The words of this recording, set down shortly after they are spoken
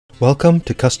Welcome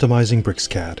to Customizing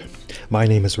BrisCAD. My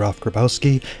name is Ralph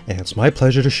Grabowski, and it's my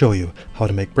pleasure to show you how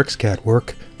to make BrisCAD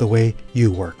work the way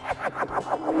you work.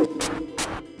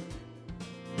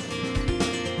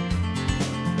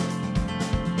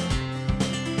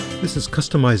 This is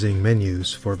customizing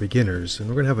menus for beginners, and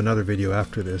we're going to have another video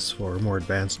after this for more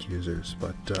advanced users.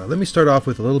 But let me start off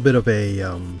with a little bit of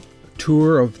a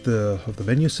tour of the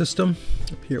menu system.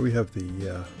 Up here we have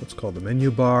the what's called the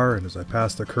menu bar, and as I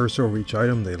pass the cursor over each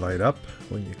item, they light up.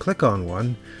 When you click on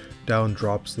one, down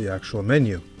drops the actual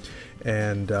menu.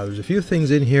 And there's a few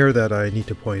things in here that I need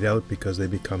to point out because they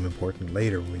become important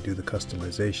later when we do the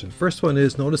customization. First one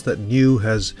is, notice that new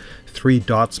has 3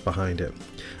 dots behind it.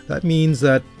 That means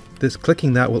that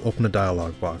clicking that will open a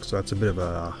dialog box, so that's a bit of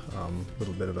a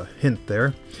little bit of a hint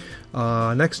there.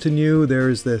 Next to new,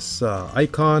 there's this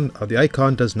icon. The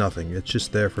icon does nothing. It's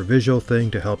just there for visual thing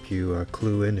to help you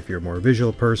clue in. If you're a more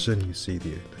visual person, you see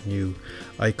the new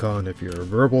icon. If you're a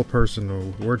verbal person or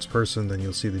words person, then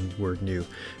you'll see the word new.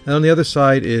 And on the other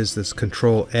side is this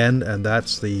Control N, and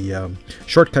that's the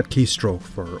shortcut keystroke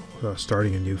for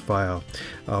starting a new file.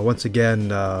 Once again,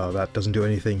 that doesn't do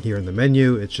anything here in the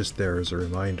menu. It's just there as a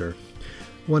reminder.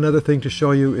 One other thing to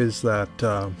show you is that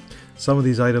some of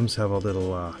these items have a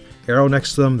little arrow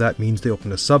next to them. That means they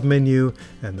open a submenu,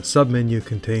 and the submenu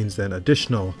contains then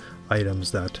additional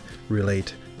items that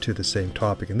relate to the same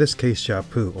topic. In this case,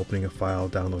 Shampoo, opening a file,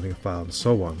 downloading a file, and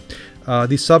so on.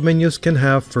 These submenus can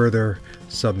have further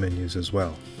submenus as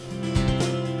well.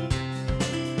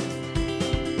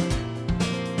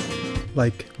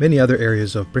 Like many other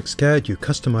areas of BrisCAD, you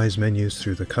customize menus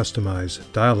through the Customize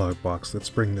dialog box. Let's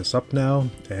bring this up now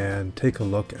and take a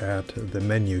look at the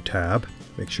Menu tab.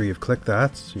 Make sure you've clicked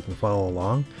that so you can follow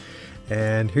along.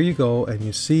 And here you go, and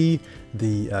you see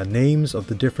the names of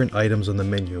the different items on the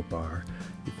menu bar.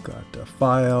 You've got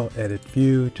File, Edit,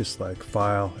 View, just like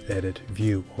File, Edit,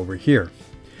 View over here.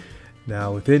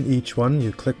 Now within each one,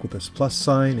 you click with this plus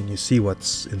sign and you see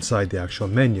what's inside the actual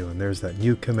menu, and there's that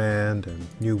new command and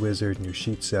new wizard, new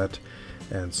sheet set,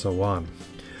 and so on.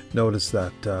 Notice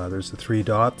that there's the 3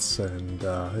 dots, and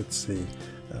it's the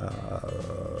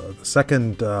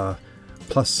second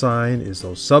plus sign is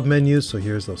those submenus. So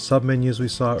here's those submenus we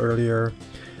saw earlier.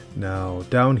 Now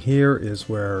down here is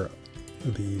where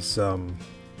these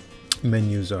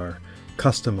menus are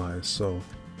customized. So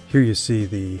here you see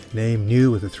the name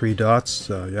new with the 3 dots.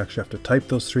 You actually have to type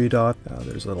those 3 dots.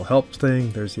 There's a little help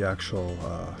thing. There's the actual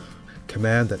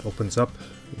command that opens up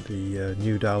the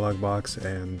new dialog box,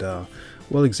 and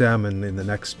we'll examine in the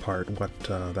next part what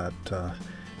that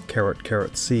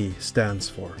 ~C stands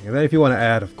for. And then if you want to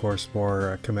add, of course,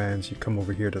 more commands, you come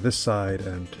over here to this side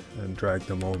and drag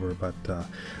them over, but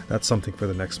that's something for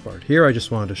the next part. Here I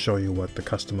just wanted to show you what the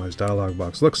customized dialog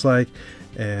box looks like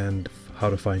and how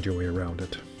to find your way around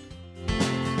it.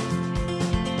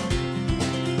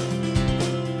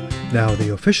 Now, the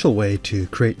official way to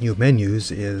create new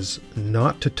menus is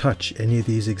not to touch any of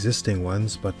these existing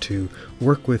ones, but to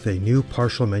work with a new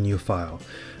partial menu file.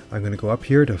 I'm going to go up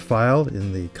here to File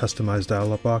in the Customize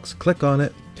dialog box, click on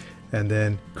it, and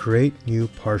then Create New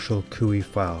Partial CUI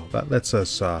File. That lets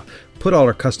us put all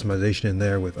our customization in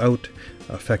there without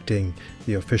affecting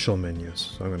the official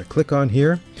menus. So I'm going to click on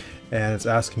here, and it's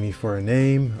asking me for a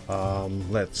name.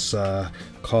 Let's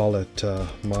call it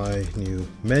My New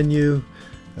Menu.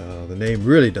 The name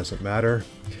really doesn't matter.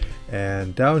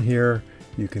 And down here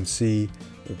you can see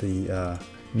the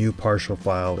new partial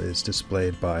file is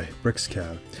displayed by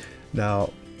BrisCAD.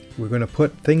 Now we're going to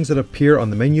put things that appear on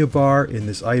the menu bar in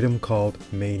this item called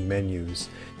Main Menus.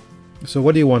 So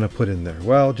what do you want to put in there?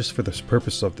 Well, just for the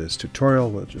purpose of this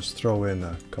tutorial, we'll just throw in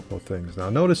a couple of things. Now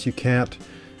notice you can't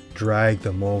drag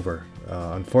them over.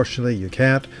 Unfortunately, you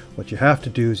can't. What you have to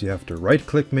do is you have to right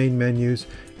click Main Menus,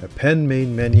 append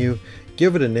Main Menu,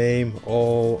 give it a name.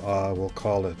 We'll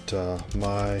call it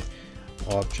My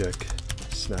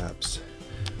Object Snaps.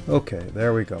 Okay,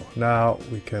 there we go. Now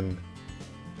we can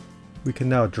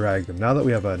now drag them. Now that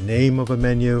we have a name of a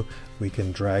menu, we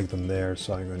can drag them there.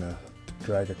 So I'm going to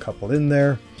drag a couple in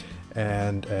there,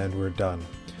 and we're done.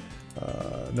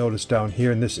 Notice down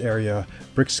here in this area,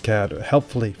 BrisCAD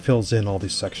helpfully fills in all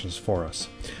these sections for us.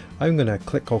 I'm going to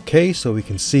click OK so we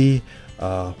can see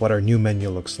what our new menu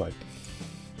looks like.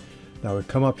 Now we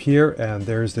come up here, and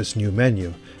there's this new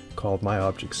menu called My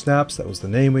Object Snaps. That was the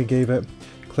name we gave it.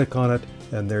 Click on it,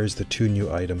 and there's the 2 new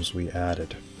items we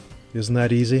added. Isn't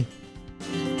that easy?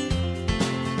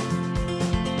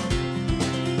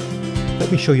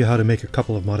 Let me show you how to make a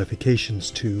couple of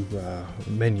modifications to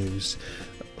menus.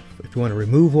 If you want to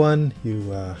remove one,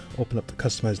 you open up the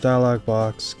Customize dialog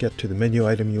box, get to the menu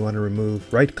item you want to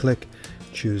remove, right click,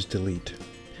 choose Delete.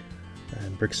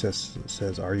 And Bricsys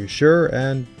says, "Are you sure?"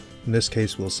 And in this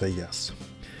case, we'll say yes.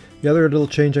 The other little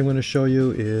change I'm going to show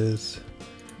you is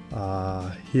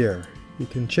here. You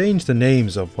can change the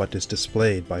names of what is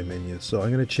displayed by menu. So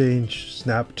I'm going to change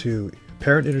snap to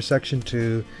parent intersection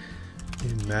to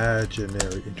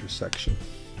imaginary intersection.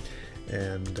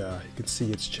 And you can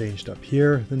see it's changed up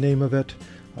here, the name of it.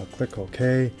 I'll click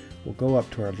OK. We'll go up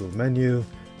to our little menu,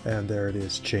 and there it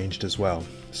is changed as well.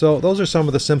 So those are some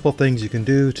of the simple things you can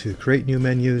do to create new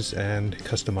menus and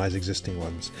customize existing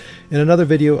ones. In another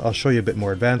video, I'll show you a bit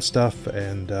more advanced stuff,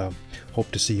 and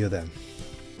hope to see you then.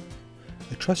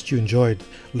 I trust you enjoyed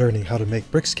learning how to make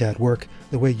BrisCAD work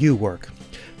the way you work.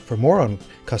 For more on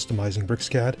customizing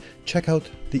BrisCAD, check out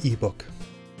the ebook.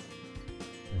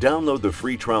 Download the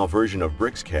free trial version of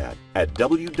BrisCAD at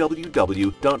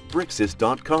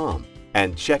www.bricsys.com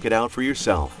and check it out for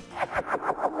yourself.